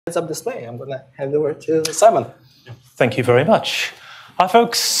heads-up display. I'm going to hand over to Simon. Thank you very much. Hi,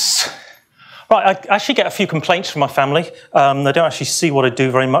 folks. Right, I actually get a few complaints from my family. They don't actually see what I do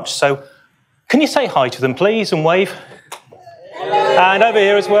very much, so can you say hi to them, please, and wave? Hello. And over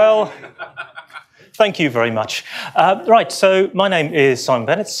here as well. Thank you very much. Right, so my name is Simon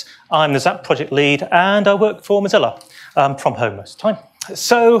Bennetts. I'm the ZAP project lead, and I work for Mozilla from home most of the time.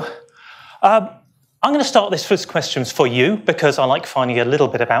 So I'm going to start this with questions for you, because I like finding a little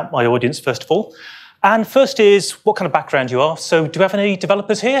bit about my audience, first of all. And first is what kind of background you are. So do we have any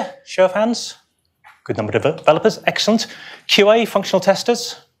developers here? Show of hands. Good number of developers. Excellent. QA, functional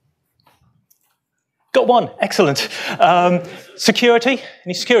testers. Got one. Excellent. Security.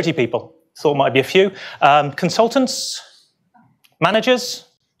 Any security people? Thought might be a few. Consultants. Managers.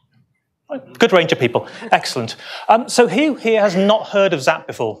 Good range of people. Excellent. So who here has not heard of ZAP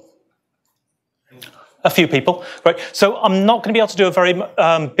before? A few people, right? So I'm not going to be able to do a very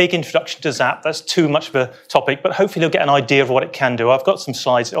big introduction to ZAP. That's too much of a topic, but hopefully you'll get an idea of what it can do. I've got some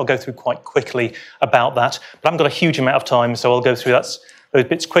slides that I'll go through quite quickly about that, but I haven't got a huge amount of time, so I'll go through those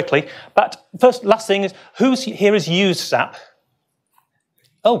bits quickly. But first, last thing is, who here has used ZAP?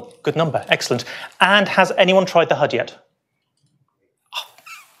 Oh, good number, excellent. And has anyone tried the HUD yet? Oh,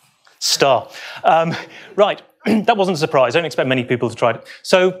 star. Right. That wasn't a surprise. I don't expect many people to try it.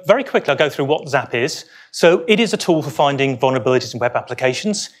 So very quickly, I'll go through what ZAP is. So it is a tool for finding vulnerabilities in web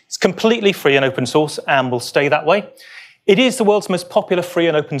applications. It's completely free and open source and will stay that way. It is the world's most popular free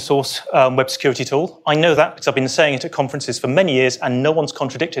and open source web security tool. I know that because I've been saying it at conferences for many years and no one's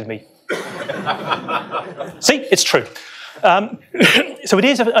contradicted me. See, it's true. So it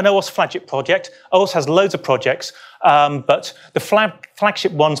is an OWASP flagship project. OWASP has loads of projects, but the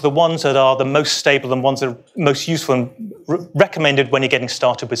flagship ones are the ones that are the most stable and ones that are most useful and recommended when you're getting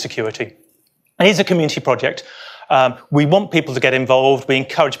started with security. It is a community project. We want people to get involved. We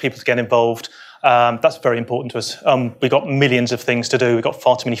encourage people to get involved. That's very important to us. We've got millions of things to do. We've got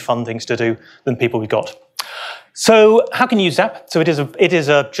far too many fun things to do than people we've got. So how can you use ZAP? So it is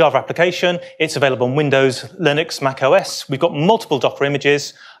a Java application. It's available on Windows, Linux, Mac OS. We've got multiple Docker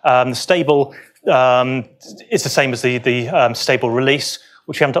images. The stable is the same as the stable release,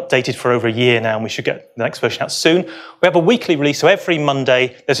 which we haven't updated for over a year now, and we should get the next version out soon. We have a weekly release, so every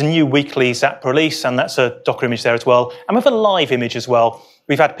Monday there's a new weekly ZAP release, and that's a Docker image there as well. And we have a live image as well.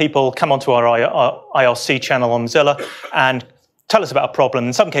 We've had people come onto our IRC channel on Mozilla and tell us about a problem.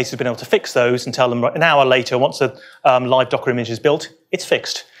 In some cases, we've been able to fix those and tell them an hour later, once the live Docker image is built, it's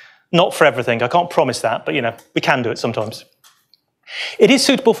fixed. Not for everything. I can't promise that, but we can do it sometimes. It is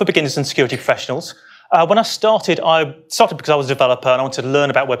suitable for beginners and security professionals. When I started because I was a developer and I wanted to learn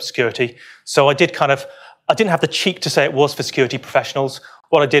about web security. So I didn't have the cheek to say it was for security professionals.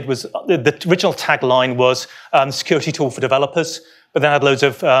 What I did was, the original tagline was security tool for developers, but then I had loads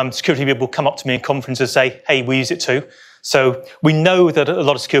of security people come up to me in conferences and say, hey, we use it too. So we know that a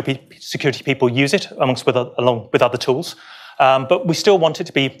lot of security people use it along with other tools, but we still want it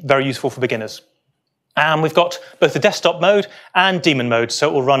to be very useful for beginners. And we've got both the desktop mode and daemon mode, so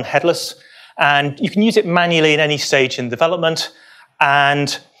it will run headless. And you can use it manually in any stage in development,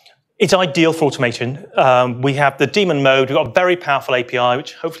 and it's ideal for automation. We have the daemon mode. We've got a very powerful API,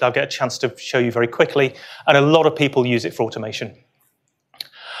 which hopefully I'll get a chance to show you very quickly, and a lot of people use it for automation.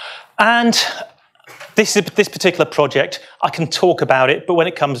 And this particular project, I can talk about it, but when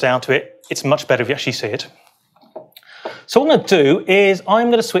it comes down to it, it's much better if you actually see it. So what I'm going to do is I'm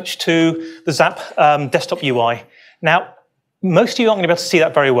going to switch to the ZAP desktop UI. Now, most of you aren't going to be able to see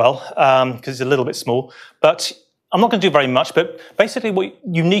that very well because it's a little bit small, but I'm not going to do very much. But basically what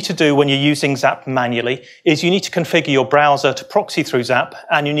you need to do when you're using ZAP manually is you need to configure your browser to proxy through ZAP,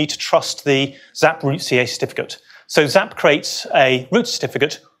 and you need to trust the ZAP root CA certificate. So ZAP creates a root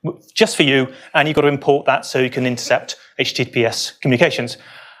certificate just for you, and you've got to import that so you can intercept HTTPS communications.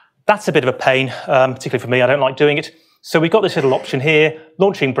 That's a bit of a pain, particularly for me. I don't like doing it. So we've got this little option here,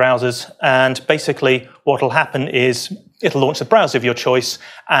 launching browsers, and basically what will happen is it'll launch the browser of your choice,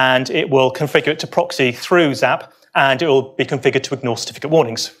 and it will configure it to proxy through ZAP, and it will be configured to ignore certificate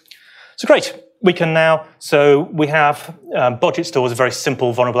warnings. So great. We can now, so we have Budget Store is a very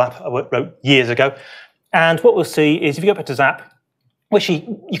simple, vulnerable app I wrote years ago. And what we'll see is if you go back to ZAP, which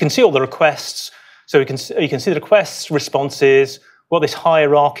you can see all the requests. So you can see the requests, responses, what this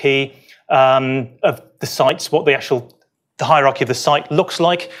hierarchy of the sites, what the hierarchy of the site looks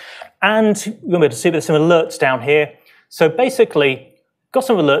like. And you'll be able to see there's some alerts down here. So basically, got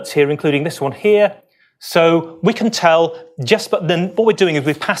some alerts here, including this one here. So we can tell but then what we're doing is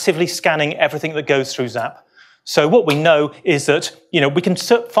we're passively scanning everything that goes through ZAP. So what we know is that we can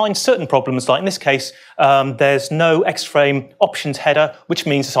find certain problems, like in this case, there's no X-frame options header, which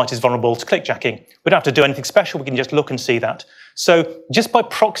means the site is vulnerable to clickjacking. We don't have to do anything special, we can just look and see that. So just by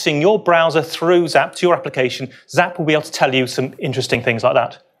proxying your browser through ZAP to your application, ZAP will be able to tell you some interesting things like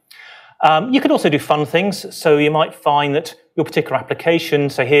that. You can also do fun things, so you might find that your particular application,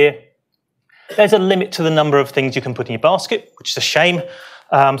 so here, there's a limit to the number of things you can put in your basket, which is a shame.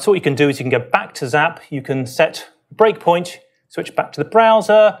 So what you can do is you can go back to ZAP, you can set a breakpoint, switch back to the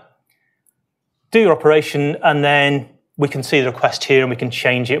browser, do your operation, and then we can see the request here and we can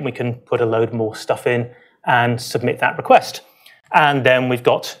change it and we can put a load more stuff in and submit that request. And then we've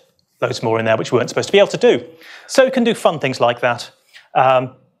got loads more in there which we weren't supposed to be able to do. So you can do fun things like that.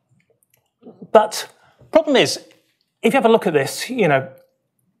 But problem is, if you have a look at this, the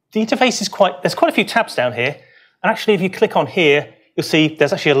interface is there's quite a few tabs down here. And actually, if you click on here, you'll see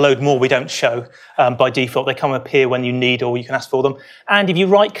there's actually a load more we don't show by default. They come up here when you need or you can ask for them. And if you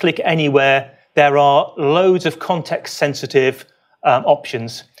right-click anywhere, there are loads of context-sensitive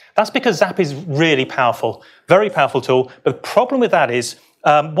options. That's because ZAP is really powerful, very powerful tool. But the problem with that is,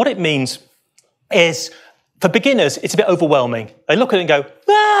 what it means is, for beginners, it's a bit overwhelming. They look at it and go,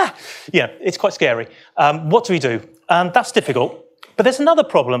 ah! It's quite scary. What do we do? That's difficult. But there's another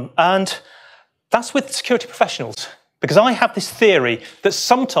problem, and that's with security professionals. Because I have this theory that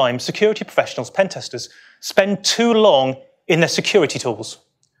sometimes security professionals, pen testers, spend too long in their security tools,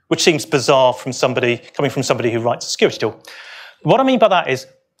 which seems bizarre from coming from somebody who writes a security tool. What I mean by that is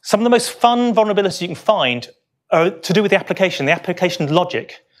some of the most fun vulnerabilities you can find are to do with the application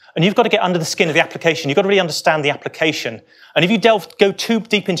logic. And you've got to get under the skin of the application. You've got to really understand the application. And if you go too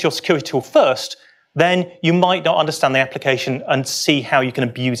deep into your security tool first, then you might not understand the application and see how you can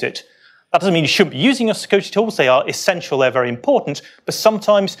abuse it. That doesn't mean you shouldn't be using your security tools. They are essential, they're very important, but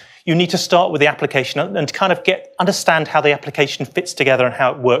sometimes you need to start with the application and kind of understand how the application fits together and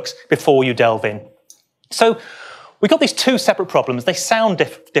how it works before you delve in. So we got these two separate problems. They sound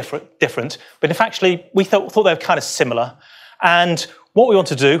different, but if actually we thought they were kind of similar. And what we want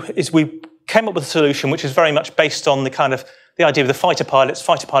to do is we came up with a solution which is very much based on the idea of the fighter pilots.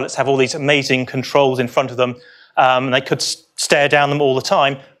 Fighter pilots have all these amazing controls in front of them, and they could stare down them all the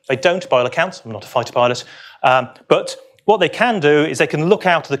time. They don't, by all accounts. I'm not a fighter pilot. But what they can do is they can look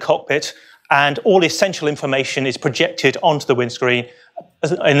out of the cockpit and all the essential information is projected onto the windscreen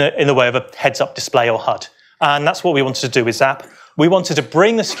in the way of a heads-up display or HUD. And that's what we wanted to do with ZAP. We wanted to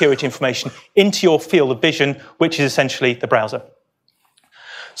bring the security information into your field of vision, which is essentially the browser.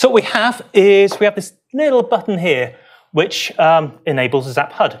 So what we have is we have this little button here, which enables a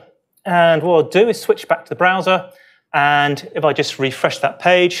ZAP HUD. And what I'll do is switch back to the browser. And if I just refresh that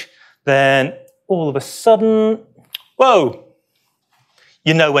page, then all of a sudden, whoa,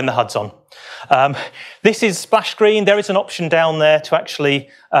 you know when the HUD's on. This is splash screen. There is an option down there to actually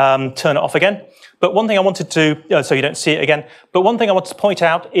turn it off again. But one thing I wanted to, so you don't see it again, but one thing I wanted to point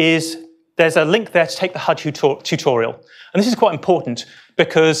out is there's a link there to take the HUD tutorial. And this is quite important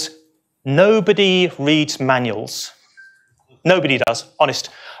because nobody reads manuals. Nobody does, honest.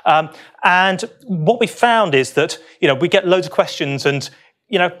 And what we found is that, we get loads of questions and,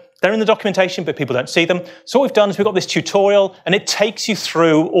 they're in the documentation, but people don't see them. So what we've done is we've got this tutorial and it takes you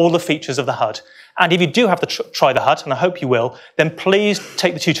through all the features of the HUD. And if you do have to try the HUD, and I hope you will, then please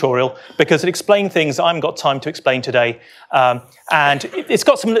take the tutorial because it explains things I haven't got time to explain today. And it's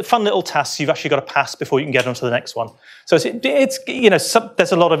got some fun little tasks you've actually got to pass before you can get on to the next one. So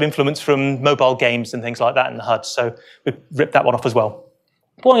there's a lot of influence from mobile games and things like that in the HUD. So we've ripped that one off as well.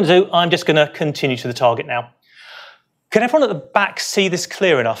 What I'm going to do, I'm just going to continue to the target now. Can everyone at the back see this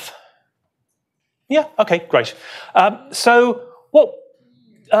clear enough? Yeah, okay, great. So what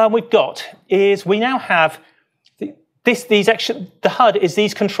we've got is we now have the HUD is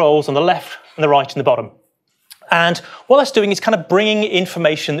these controls on the left and the right and the bottom. And what that's doing is kind of bringing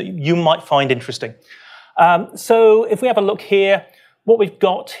information that you might find interesting. So if we have a look here, what we've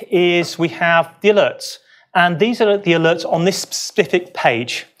got is we have the alerts. And these are the alerts on this specific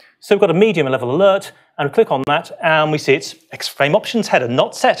page. So we've got a medium level alert, and we click on that, and we see it's X-frame options header,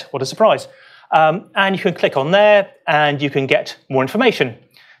 not set. What a surprise. And you can click on there, and you can get more information.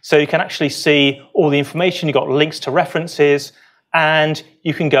 So you can actually see all the information. You've got links to references, and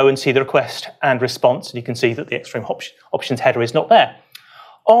you can go and see the request and response, and you can see that the X-frame options header is not there.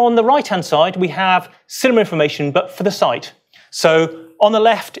 On the right-hand side, we have similar information, but for the site. So on the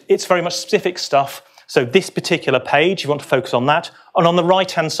left, it's very much specific stuff. So this particular page, you want to focus on that. And on the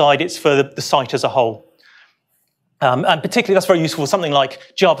right-hand side, it's for the site as a whole. And particularly, that's very useful for something like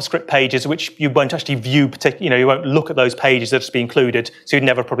JavaScript pages, which you won't actually view, you won't look at those pages that are to be included. So you'd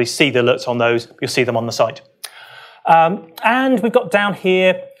never probably see the alerts on those, but you'll see them on the site. And we've got down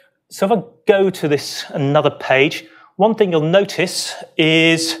here, so if I go to this another page, one thing you'll notice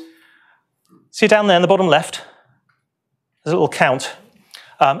is, see down there in the bottom left, there's a little count,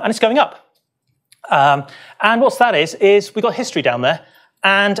 and it's going up. And what's that is we've got history down there,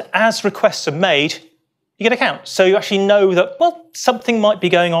 and as requests are made, you get a count. So you actually know that, well, something might be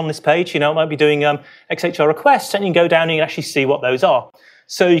going on this page. You know, it might be doing XHR requests, and you can go down and you can actually see what those are.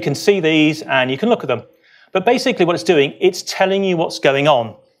 So you can see these and you can look at them. But basically what it's doing, it's telling you what's going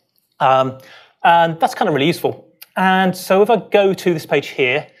on. And that's kind of really useful. And so if I go to this page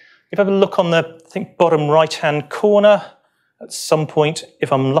here, if I have a look on the, I think, bottom right-hand corner, at some point,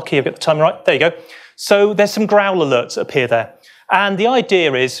 if I'm lucky, I've got the time right, there you go. So there's some growl alerts that appear there. And the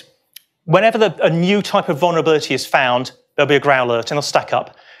idea is, whenever a new type of vulnerability is found, there'll be a growl alert and they'll stack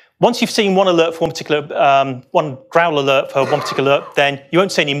up. Once you've seen one alert for one particular, one growl alert for one particular alert, then you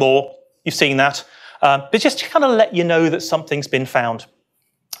won't see any more. You've seen that. But just to kind of let you know that something's been found.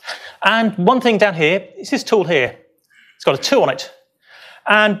 And one thing down here is this tool here. It's got a 2 on it.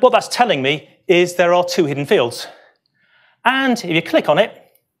 And what that's telling me is there are 2 hidden fields. And if you click on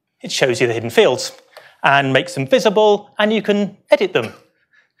it, it shows you the hidden fields and makes them visible, and you can edit them.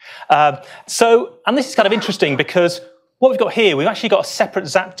 And this is kind of interesting because what we've got here, we've actually got a separate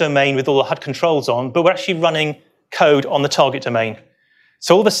ZAP domain with all the HUD controls on, but we're actually running code on the target domain.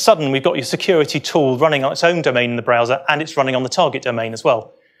 So all of a sudden, we've got your security tool running on its own domain in the browser, and it's running on the target domain as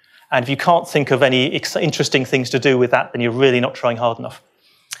well. And if you can't think of any interesting things to do with that, then you're really not trying hard enough.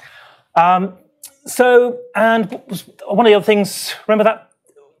 And one of the other things, remember that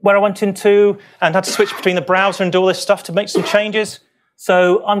where I went into and had to switch between the browser and do all this stuff to make some changes?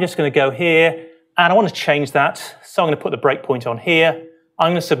 So I'm just going to go here, and I want to change that. So I'm going to put the breakpoint on here.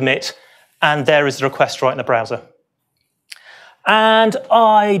 I'm going to submit, and there is the request right in the browser. And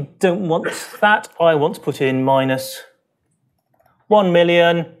I don't want that. I want to put in minus 1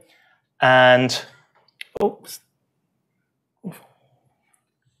 million, and oops.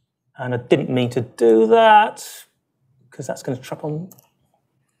 And I didn't mean to do that, because that's going to trap on.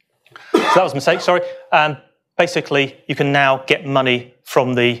 So that was a mistake, sorry. And basically, you can now get money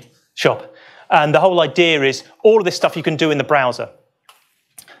from the shop. And the whole idea is all of this stuff you can do in the browser.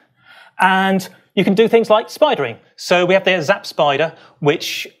 And you can do things like spidering. So we have the ZAP spider,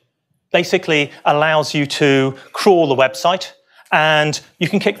 which basically allows you to crawl the website, and you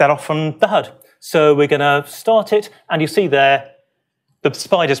can kick that off from the HUD. So we're going to start it, and you see there, the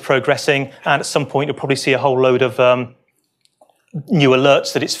spider's progressing, and at some point you'll probably see a whole load of new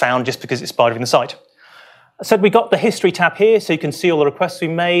alerts that it's found just because it's spidering the site. I said we got the history tab here, so you can see all the requests we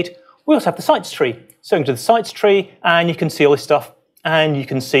made. We also have the sites tree. So into the sites tree, and you can see all this stuff, and you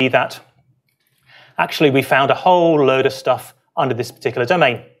can see that actually we found a whole load of stuff under this particular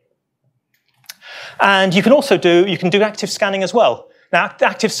domain. And you can also do active scanning as well. Now,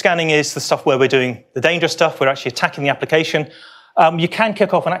 active scanning is the stuff where we're doing the dangerous stuff. We're actually attacking the application. You can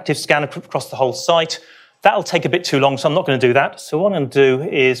kick off an active scan across the whole site. That'll take a bit too long, so I'm not going to do that. So what I'm going to do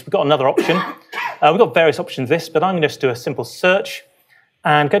is, we've got another option. We've got various options this, but I'm going to just do a simple search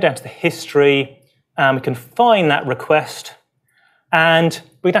and go down to the history, and we can find that request, and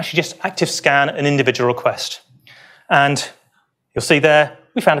we can actually just active scan an individual request. And you'll see there,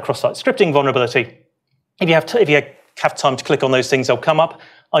 we found a cross-site scripting vulnerability. If you have time to click on those things, they'll come up.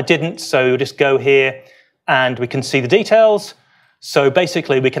 I didn't, so you'll just go here, and we can see the details. So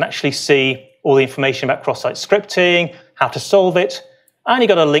basically, we can actually see all the information about cross-site scripting, how to solve it, and you've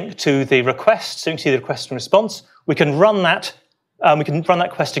got a link to the request, so you can see the request and response. We can run that. We can run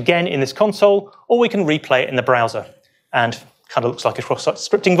that quest again in this console, or we can replay it in the browser. And kind of looks like a cross-site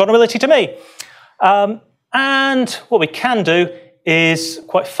scripting vulnerability to me. And what we can do is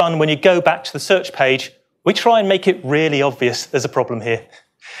quite fun. When you go back to the search page, we try and make it really obvious there's a problem here.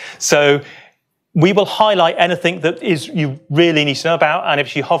 So we will highlight anything that you really need to know about, and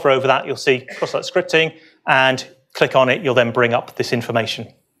if you hover over that, you'll see cross-site scripting, and click on it, you'll then bring up this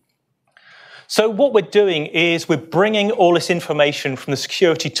information. So what we're doing is we're bringing all this information from the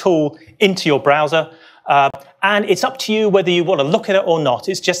security tool into your browser, and it's up to you whether you want to look at it or not.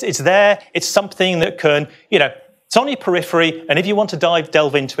 It's there, it's something that can, it's on your periphery, and if you want to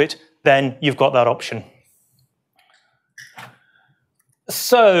delve into it, then you've got that option.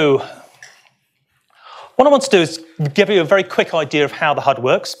 So what I want to do is give you a very quick idea of how the HUD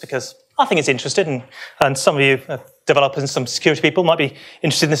works, because I think it's interesting, and some of you developers and some security people might be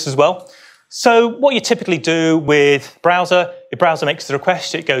interested in this as well. So what you typically do with browser, your browser makes the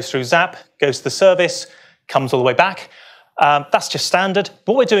request, it goes through ZAP, goes to the service, comes all the way back. That's just standard.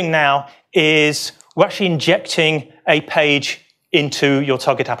 But what we're doing now is we're actually injecting a page into your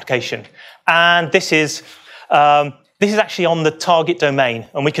target application. And this is This is actually on the target domain,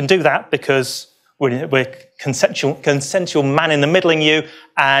 and we can do that because we're consensual man in the middling you,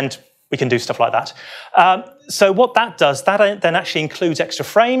 and we can do stuff like that. So what that does, that then actually includes extra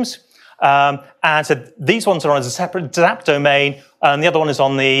frames. And so these ones are on a separate ZAP domain, and the other one is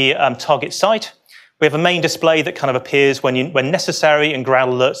on the target site. We have a main display that kind of appears when necessary, and growl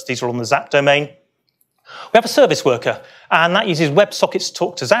alerts. These are on the ZAP domain. We have a service worker, and that uses WebSockets to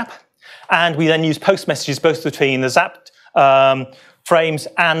talk to ZAP. And we then use post messages both between the ZAP frames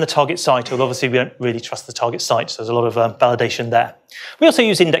and the target site, although obviously we don't really trust the target site, so there's a lot of validation there. We also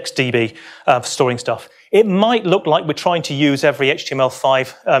use IndexedDB for storing stuff. It might look like we're trying to use every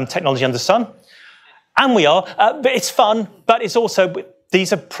HTML5 technology under the sun, and we are, but it's fun, but it's also,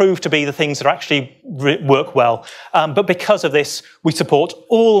 these have proved to be the things that actually work well. But because of this, we support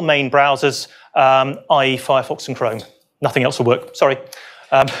all main browsers, i.e. Firefox and Chrome. Nothing else will work, sorry.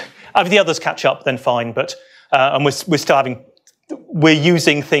 If the others catch up, then fine, but and we're still having, we're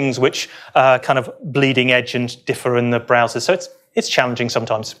using things which kind of bleeding edge and differ in the browser, so it's challenging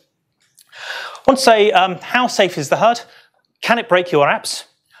sometimes. I want to say, how safe is the HUD? Can it break your apps?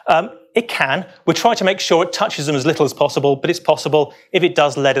 It can. We'll try to make sure it touches them as little as possible, but it's possible. If it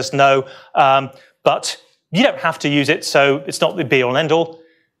does, let us know. But you don't have to use it, so it's not the be-all and end-all.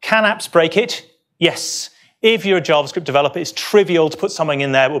 Can apps break it? Yes. If you're a JavaScript developer, it's trivial to put something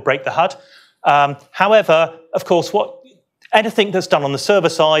in there that will break the HUD. However, of course, anything that's done on the server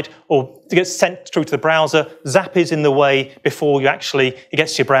side or gets sent through to the browser, ZAP is in the way before it gets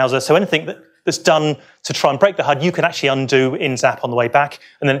to your browser. So anything that's done to try and break the HUD, you can actually undo in ZAP on the way back,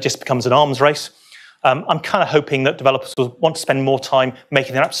 and then it just becomes an arms race. I'm kind of hoping that developers will want to spend more time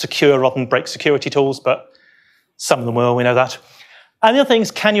making their apps secure rather than break security tools, but some of them will, we know that. And the other thing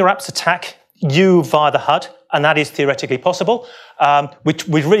is, can your apps attack you via the HUD? And that is theoretically possible. We're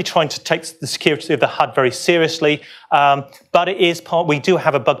really trying to take the security of the HUD very seriously, but it is we do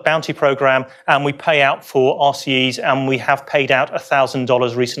have a bug bounty program, and we pay out for RCEs, and we have paid out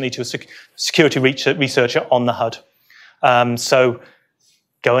 $1,000 recently to a security researcher on the HUD. So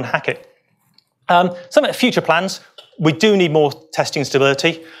go and hack it. Some of the future plans, we do need more testing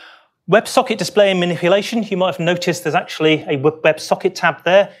stability. WebSocket display and manipulation, you might have noticed there's actually a WebSocket tab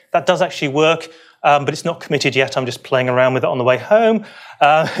there. That does actually work. But it's not committed yet. I'm just playing around with it on the way home.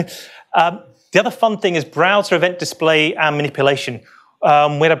 The other fun thing is browser event display and manipulation. We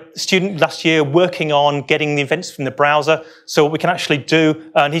had a student last year working on getting the events from the browser. So what we can actually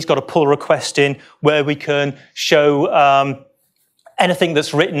do, and he's got a pull request in where we can show anything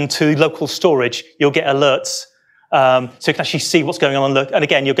that's written to local storage. You'll get alerts. So you can actually see what's going on. And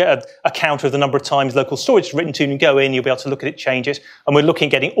again, you'll get a counter of the number of times local storage is written to, and you go in, you'll be able to look at it, change it. And we're looking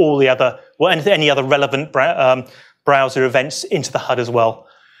at getting all the other, any other relevant browser events into the HUD as well.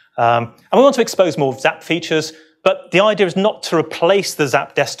 And we want to expose more ZAP features, but the idea is not to replace the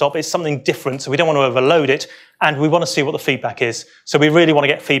ZAP desktop. It's something different, so we don't want to overload it, and we want to see what the feedback is. So we really want to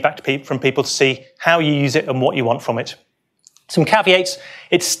get feedback from people to see how you use it and what you want from it. Some caveats,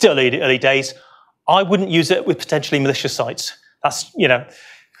 it's still early days. I wouldn't use it with potentially malicious sites. That's,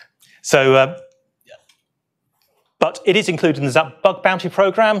 so, but it is included in the ZAP bug bounty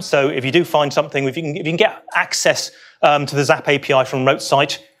program. So if you do find something, if you can get access to the ZAP API from a remote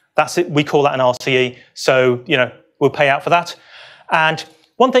site, that's it. We call that an RCE. So, we'll pay out for that. And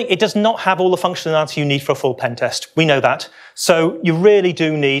one thing, it does not have all the functionality you need for a full pen test. We know that. So you really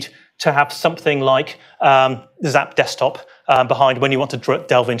do need to have something like the ZAP desktop behind when you want to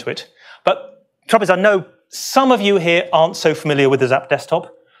delve into it. But the trouble is, I know some of you here aren't so familiar with the ZAP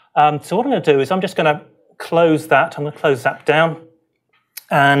desktop. So what I'm going to do is I'm just going to close that. I'm going to close ZAP down.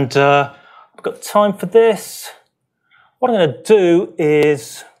 And I've got time for this. What I'm going to do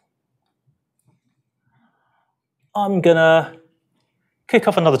is I'm going to kick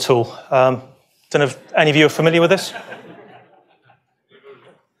off another tool. Don't know if any of you are familiar with this.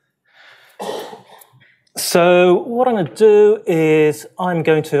 So what I'm going to do is I've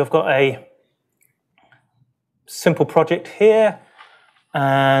got a simple project here,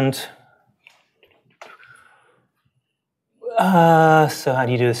 and so how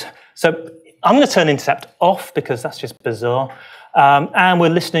do you do this? So I'm going to turn intercept off because that's just bizarre, and we're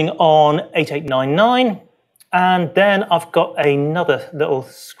listening on 8899, and then I've got another little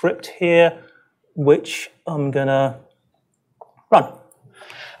script here which I'm going to run.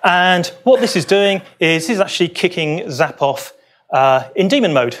 And what this is doing is this is actually kicking ZAP off in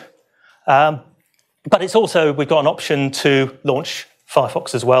daemon mode. But it's also, we've got an option to launch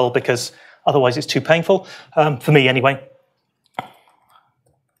Firefox as well, because otherwise it's too painful, for me anyway.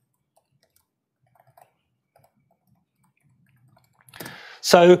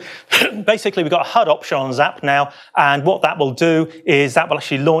 So basically, we've got a HUD option on ZAP now, and what that will do is that will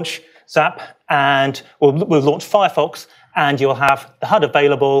actually launch ZAP, and we'll launch Firefox, and you'll have the HUD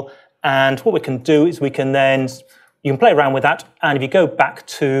available. And what we can do is you can play around with that, and if you go back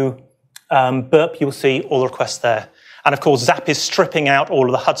to Burp, you'll see all the requests there. And of course, ZAP is stripping out all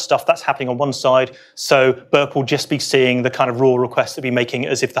of the HUD stuff that's happening on one side, so Burp will just be seeing the kind of raw requests that be making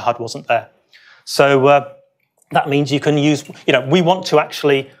as if the HUD wasn't there. So that means you can use, we want to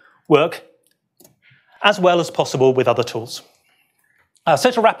actually work as well as possible with other tools.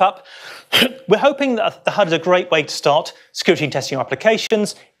 So to wrap up, we're hoping that the HUD is a great way to start security and testing your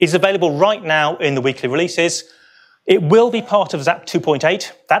applications. It's available right now in the weekly releases. It will be part of ZAP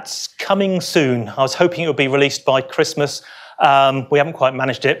 2.8. That's coming soon. I was hoping it would be released by Christmas. We haven't quite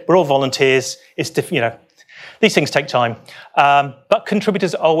managed it. We're all volunteers. It's these things take time. But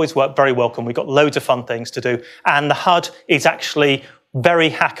contributors always work very welcome. We've got loads of fun things to do. And the HUD is actually very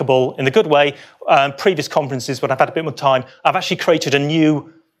hackable in the good way. Previous conferences, when I've had a bit more time, I've actually created a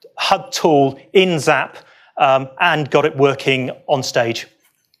new HUD tool in ZAP and got it working on stage.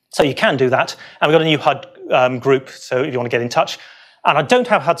 So you can do that. And we've got a new HUD group, so if you want to get in touch. And I don't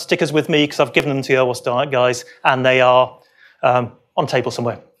have HUD stickers with me because I've given them to the OWASP guys, and they are on a table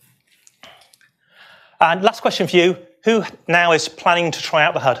somewhere. And last question for you. Who now is planning to try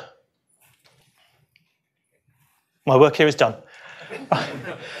out the HUD? My work here is done.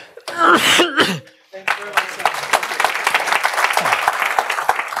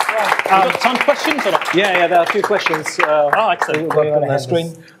 Have you got time for questions or not? Yeah, there are a few questions. Excellent. Going on the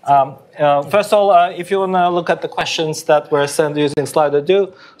screen. First of all, if you want to look at the questions that were sent using Slido,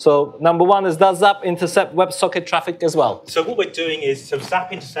 do. So number one is, does ZAP intercept WebSocket traffic as well? So what we're doing is,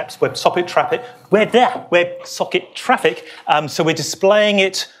 ZAP intercepts WebSocket traffic. WebSocket traffic. So we're displaying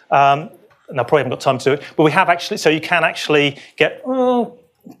it. And I probably haven't got time to do it, but we have actually. So you can actually get. Oh,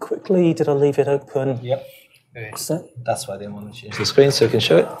 quickly, did I leave it open? Yep. Okay. That's why I didn't want to change the screen, so you can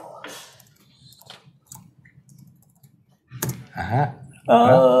show it.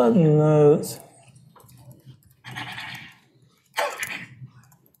 No.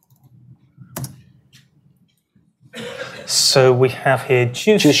 So we have here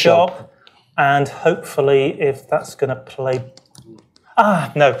Juice Shop, and hopefully, if that's going to play.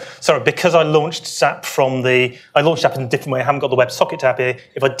 No, sorry, because I launched ZAP I launched ZAP in a different way. I haven't got the WebSocket tab here.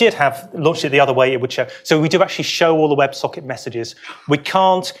 If I did have launched it the other way, it would show. So we do actually show all the WebSocket messages. We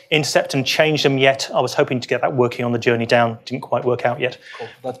can't intercept and change them yet. I was hoping to get that working on the journey down. Didn't quite work out yet. Cool.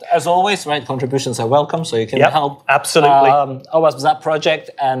 But as always, right, contributions are welcome, so you can help absolutely. OWASP ZAP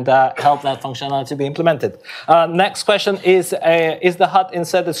project and help that functionality to be implemented. Next question is the HUD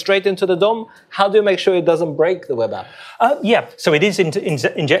inserted straight into the DOM? How do you make sure it doesn't break the web app? So it is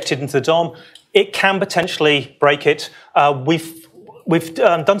injected into the DOM. It can potentially break it. We've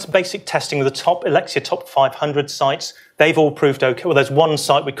done some basic testing with the Alexia top 500 sites. They've all proved okay. Well, there's one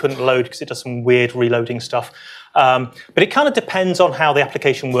site we couldn't load because it does some weird reloading stuff. But it kind of depends on how the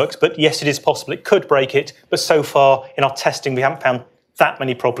application works. But yes, it is possible. It could break it. But so far in our testing, we haven't found that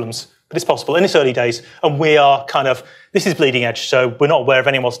many problems. But it's possible. And it's early days. And we are this is bleeding edge. So we're not aware of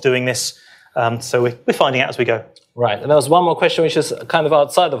anyone else doing this. So we're finding out as we go. Right, and there was one more question which is kind of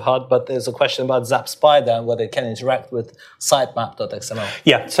outside of HUD, but there's a question about ZAP Spider and whether it can interact with sitemap.xml.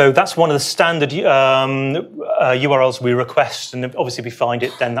 Yeah, so that's one of the standard URLs we request, and obviously if we find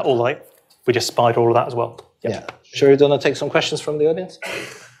it, then we just spider all of that as well. Yep. Yeah. Sure, you want to take some questions from the audience?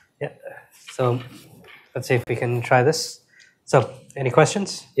 Yeah, so let's see if we can try this. So, any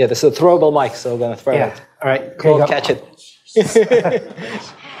questions? Yeah, this is a throwable mic, so we're going to throw it. All right, Claude, catch it.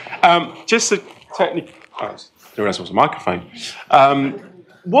 Just a technical. The rest was a microphone.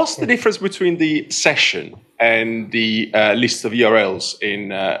 What's the difference between the session and the list of URLs in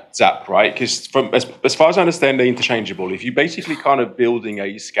ZAP, right? Because as far as I understand, they're interchangeable. If you're basically kind of building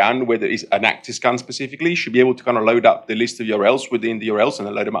a scan, whether it's an active scan specifically, you should be able to kind of load up the list of URLs within the URLs and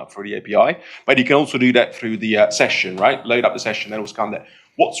then load them up through the API. But you can also do that through the session, right? Load up the session, then it'll scan that.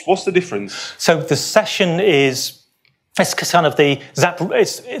 What's the difference? So the session is. It's kind of the ZAP.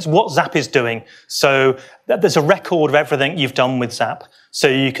 It's what ZAP is doing. So there's a record of everything you've done with ZAP. So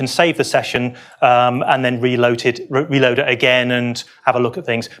you can save the session and then reload it again and have a look at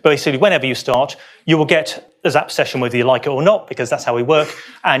things. But basically, whenever you start, you will get a ZAP session whether you like it or not, because that's how we work.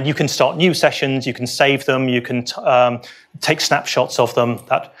 And you can start new sessions. You can save them. You can take snapshots of them.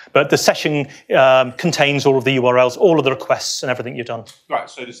 But the session contains all of the URLs, all of the requests, and everything you've done. Right.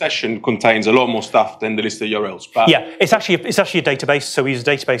 So the session contains a lot more stuff than the list of URLs. But yeah, it's actually a database. So we use a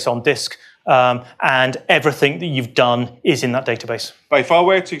database on disk. and everything that you've done is in that database. But if I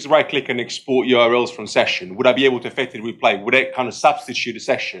were to right-click and export URLs from session, would I be able to effectively replay? Would it kind of substitute a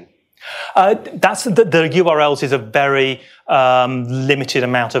session? That's the URLs is a very limited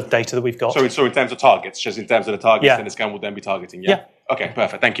amount of data that we've got. So in terms of targets, just in terms of the targets, Yeah. then the scan will then be targeting. Yeah. Okay,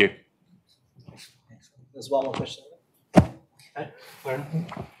 perfect. Thank you. There's one more question.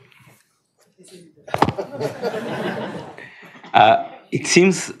 It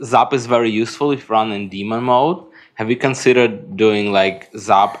seems ZAP is very useful if run in daemon mode. Have you considered doing like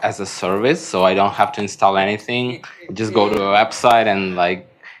ZAP as a service, so I don't have to install anything? Just go to a website and like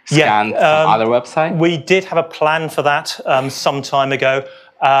scan some other website? We did have a plan for that some time ago.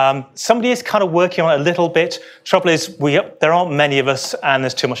 Somebody is kind of working on it a little bit. Trouble is, there aren't many of us, and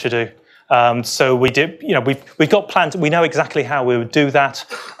there's too much to do. So we did, we've got plans. We know exactly how we would do that,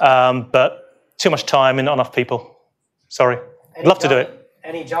 but too much time and not enough people. Sorry, I'd love to do it.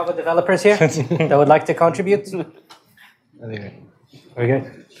 Any Java developers here that would like to contribute? Very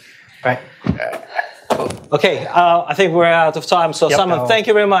good. Right. Okay, I think we're out of time. So Simon, thank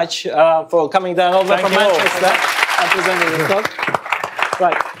you very much for coming down over from Manchester and presenting the talk.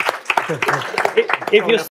 Right. If you